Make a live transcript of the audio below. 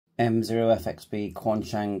M0FXB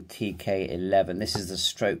Quanshang TK11. This is the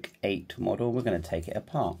stroke 8 model. We're going to take it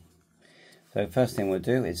apart. So first thing we'll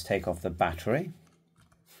do is take off the battery.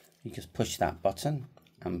 You just push that button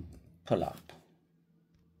and pull up.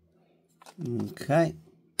 Okay.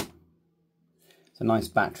 It's a nice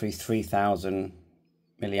battery, 3000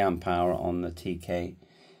 milliamp hour on the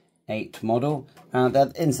TK8 model. And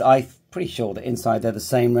I'm pretty sure that inside they're the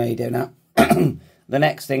same radio now. The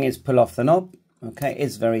next thing is pull off the knob. Okay,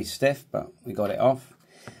 it's very stiff, but we got it off.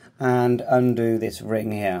 And undo this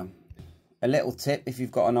ring here. A little tip, if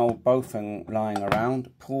you've got an old Bofang lying around,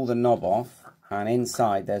 pull the knob off, and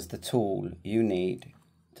inside there's the tool you need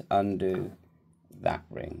to undo that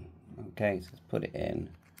ring. Okay, so let's put it in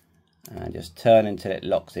and just turn until it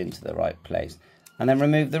locks into the right place. And then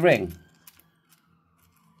remove the ring,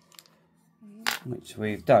 which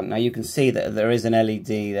we've done. Now you can see that there is an LED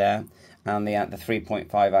there, and the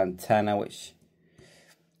 3.5 antenna, which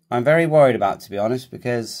I'm very worried about, to be honest,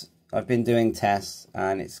 because I've been doing tests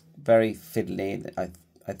and it's very fiddly.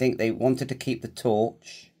 I think they wanted to keep the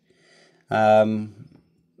torch,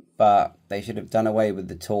 but they should have done away with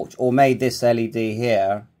the torch, or made this LED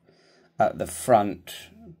here at the front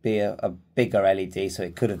be a bigger LED, so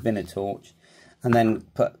it could have been a torch, and then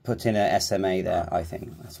put in a SMA there. I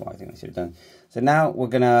think that's what I think they should have done. So now we're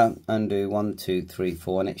gonna undo 1, 2, 3,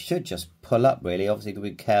 4, and it should just pull up really. Obviously,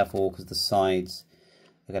 be careful because the sides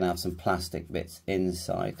are going to have some plastic bits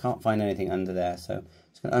inside. Can't find anything under there, so I'm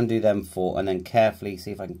just going to undo them 4 and then carefully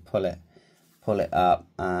see if I can pull it up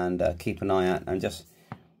and keep an eye out. And just,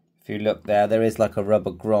 if you look there, there is like a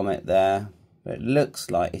rubber grommet there, but it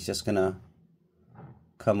looks like it's just going to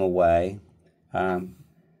come away. And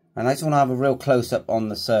I just want to have a real close-up on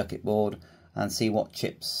the circuit board and see what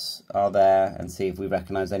chips are there and see if we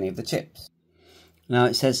recognise any of the chips. Now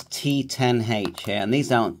it says T10H here, and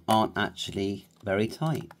these aren't actually very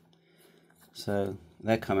tight, so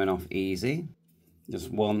they're coming off easy. Just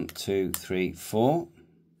 1, 2, 3, 4,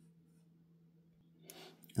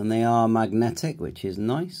 and they are magnetic, which is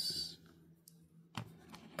nice.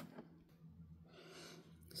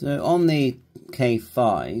 So on the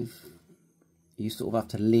K5, you sort of have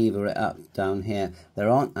to lever it up down here. There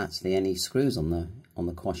aren't actually any screws on the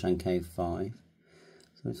Quanshang K5,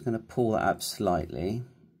 so I'm just going to pull that up slightly.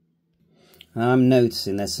 And I'm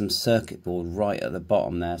noticing there's some circuit board right at the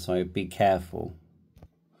bottom there, so be careful.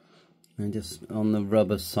 And just on the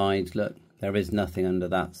rubber side, look, there is nothing under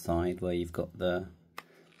that side where you've got the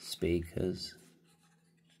speakers.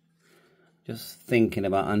 Just thinking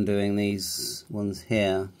about undoing these ones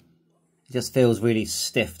here. It just feels really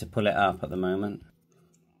stiff to pull it up at the moment.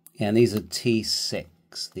 Yeah, and these are T6,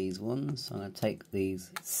 these ones. I'm going to take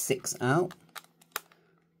these 6 out,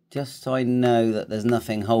 just so I know that there's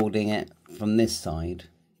nothing holding it from this side.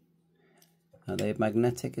 Are they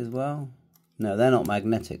magnetic as well? No, they're not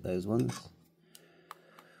magnetic, those ones.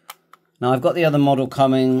 Now I've got the other model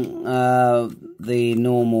coming, the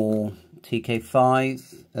normal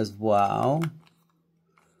TK5 as well.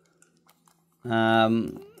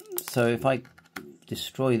 So if I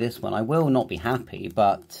destroy this one, I will not be happy,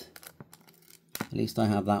 but at least I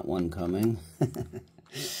have that one coming.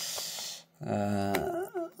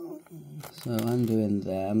 So undoing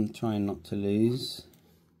them, trying not to lose.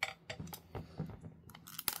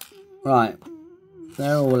 Right,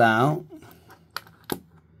 they're all out.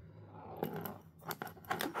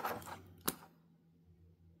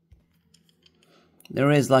 There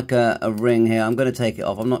is like a ring here. I'm going to take it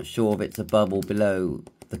off. I'm not sure if it's a bubble below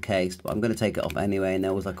the case, but I'm going to take it off anyway. And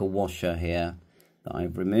there was like a washer here that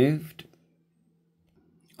I've removed.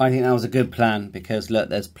 I think that was a good plan because look,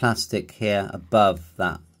 there's plastic here above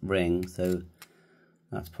that ring, so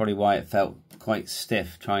that's probably why it felt quite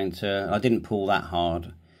stiff trying to, I didn't pull that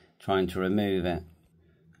hard trying to remove it.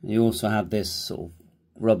 You also have this sort of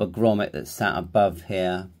rubber grommet that sat above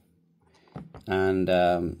here, and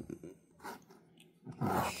I'll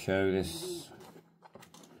show this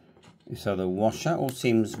other washer. All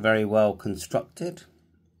seems very well constructed.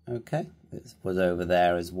 Okay, this was over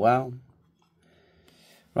there as well.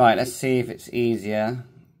 Right, let's see if it's easier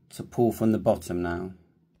to pull from the bottom now.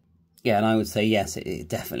 Yeah, and I would say yes, it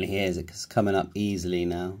definitely is. It's coming up easily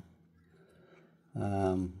now.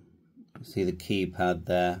 See the keypad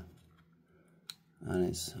there,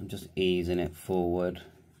 and I'm just easing it forward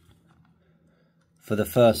for the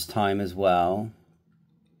first time as well.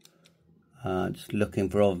 Just looking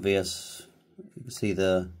for obvious. You can see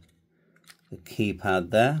the keypad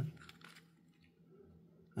there.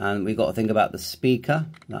 And we've got to think about the speaker.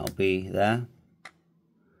 That'll be there.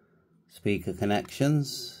 Speaker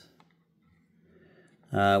connections.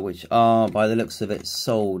 which are, by the looks of it,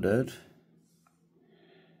 soldered.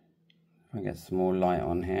 Try and get some more light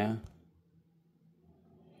on here.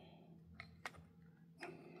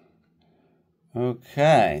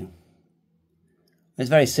 Okay. It's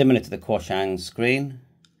very similar to the Quashang screen.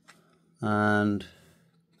 And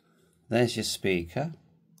there's your speaker.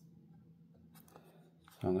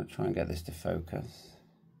 So I'm going to try and get this to focus.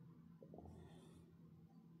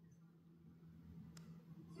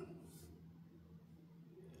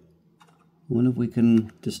 I wonder if we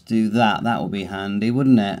can just do that. That would be handy,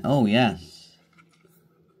 wouldn't it? Oh, yes.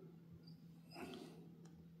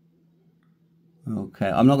 Okay,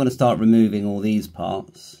 I'm not going to start removing all these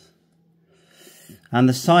parts. And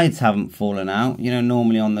the sides haven't fallen out. You know,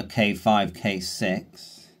 normally on the K5,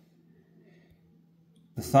 K6,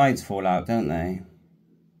 the sides fall out, don't they?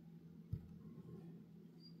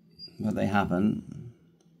 But they haven't.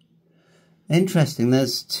 Interesting,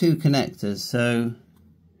 there's two connectors, so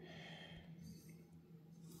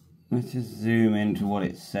let's just zoom into what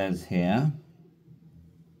it says here.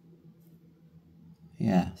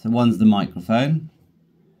 Yeah, so one's the microphone.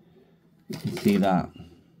 You can see that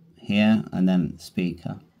here, and then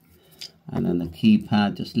speaker. And then the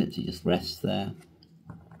keypad just literally just rests there.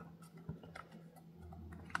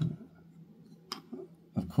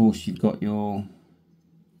 Of course, you've got your...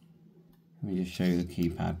 Let me just show you the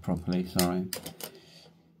keypad properly, sorry.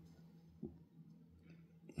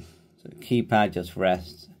 So the keypad just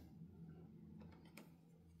rests.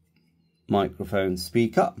 Microphone,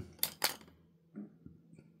 speaker.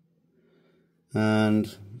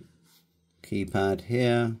 And keypad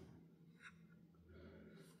here.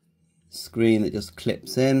 Screen that just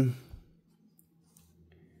clips in.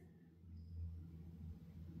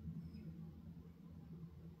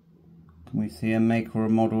 Can we see a make or a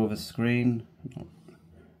model of a screen?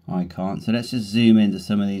 I can't. So let's just zoom into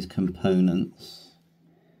some of these components.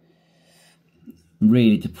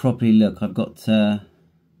 Really, to properly look, I've got to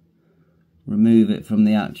remove it from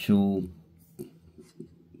the actual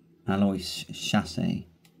alloy chassis.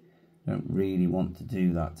 I don't really want to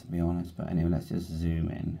do that, to be honest, but anyway, let's just zoom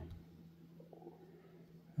in.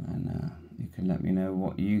 And you can let me know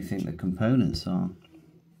what you think the components are.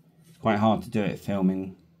 It's quite hard to do it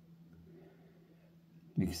filming.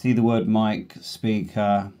 You can see the word mic,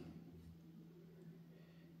 speaker.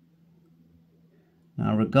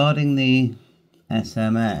 Now regarding the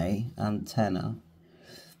SMA antenna,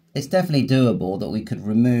 it's definitely doable that we could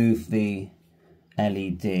remove the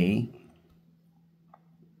LED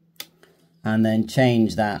and then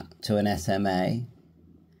change that to an SMA,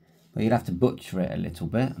 but you'd have to butcher it a little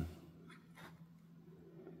bit.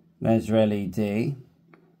 There's your LED.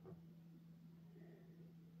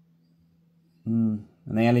 And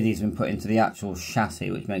the LED's been put into the actual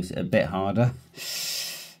chassis, which makes it a bit harder.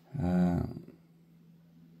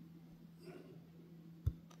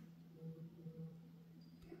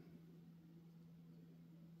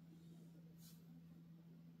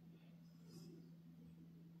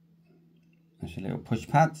 There's your little push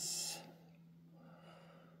pads.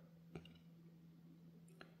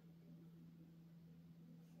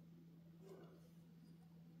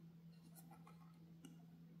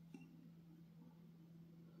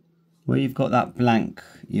 Where you've got that blank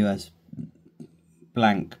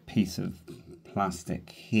piece of plastic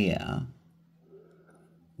here,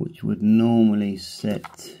 which would normally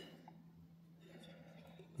sit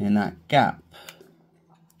in that gap.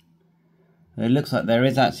 It looks like there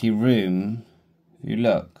is actually room, if you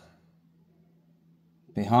look,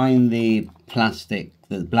 behind the plastic,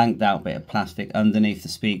 the blanked out bit of plastic underneath the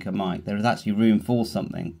speaker mic, there is actually room for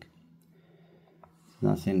something.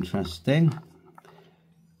 That's interesting.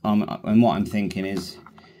 And what I'm thinking is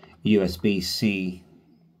USB-C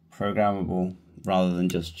programmable rather than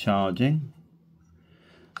just charging.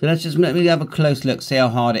 So let me have a close look, see how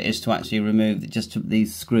hard it is to actually remove just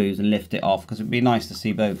these screws and lift it off, because it'd be nice to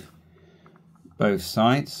see both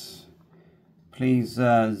sides. Please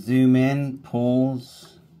zoom in,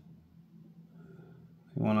 pause.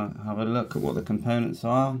 If you want to have a look at what the components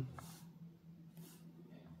are.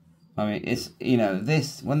 I mean, it's, you know,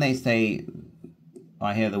 this, when they say,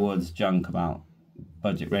 I hear the words junk about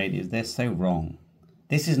budget radios, they're so wrong.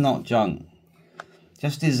 This is not junk.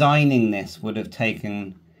 Just designing this would have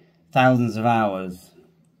taken thousands of hours,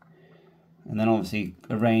 and then obviously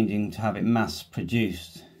arranging to have it mass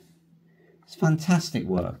produced. It's fantastic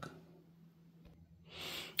work.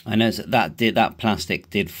 I know that plastic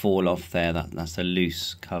did fall off there. That's a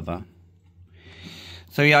loose cover.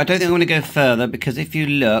 So yeah, I don't think I'm going to go further, because if you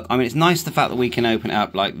look, I mean, it's nice the fact that we can open it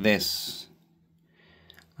up like this.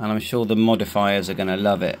 And I'm sure the modifiers are going to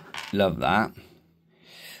love it, love that.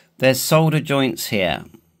 There's solder joints here.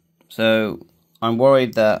 So I'm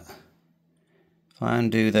worried that If I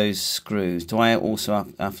undo those screws, do I also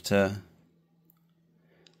have to...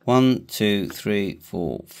 1, 2, 3,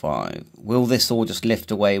 4, 5. Will this all just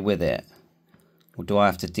lift away with it? Or do I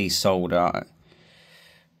have to desolder?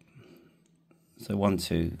 So 1,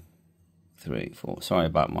 2, 3, 4. Sorry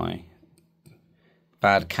about my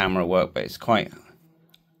bad camera work, but it's quite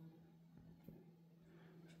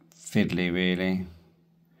fiddly, really.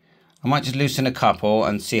 I might just loosen a couple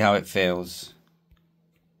and see how it feels.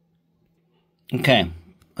 Okay,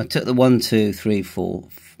 I took the 1, 2, 3, 4,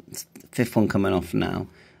 fifth one coming off now.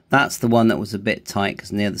 That's the one that was a bit tight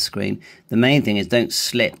because near the screen. The main thing is don't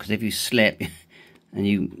slip, because if you slip and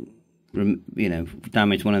you know,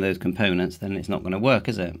 damage one of those components, then it's not going to work,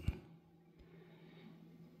 is it?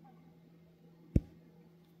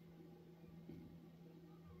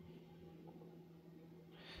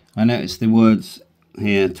 I noticed the words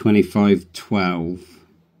here 2512,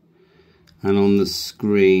 and on the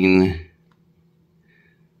screen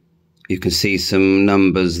you can see some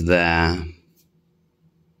numbers there.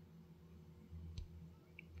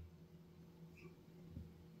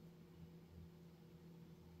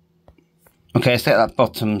 Okay, let's take that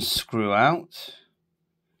bottom screw out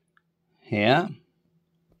here.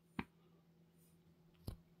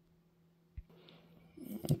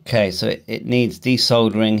 Okay, so it needs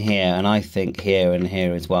desoldering here, and I think here and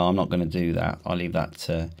here as well. I'm not going to do that. I'll leave that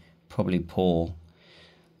to probably Paul,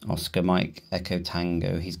 Oscar Mike Echo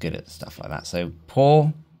Tango. He's good at stuff like that. So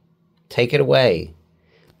Paul, take it away.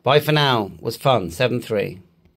 Bye for now. It was fun. 7-3.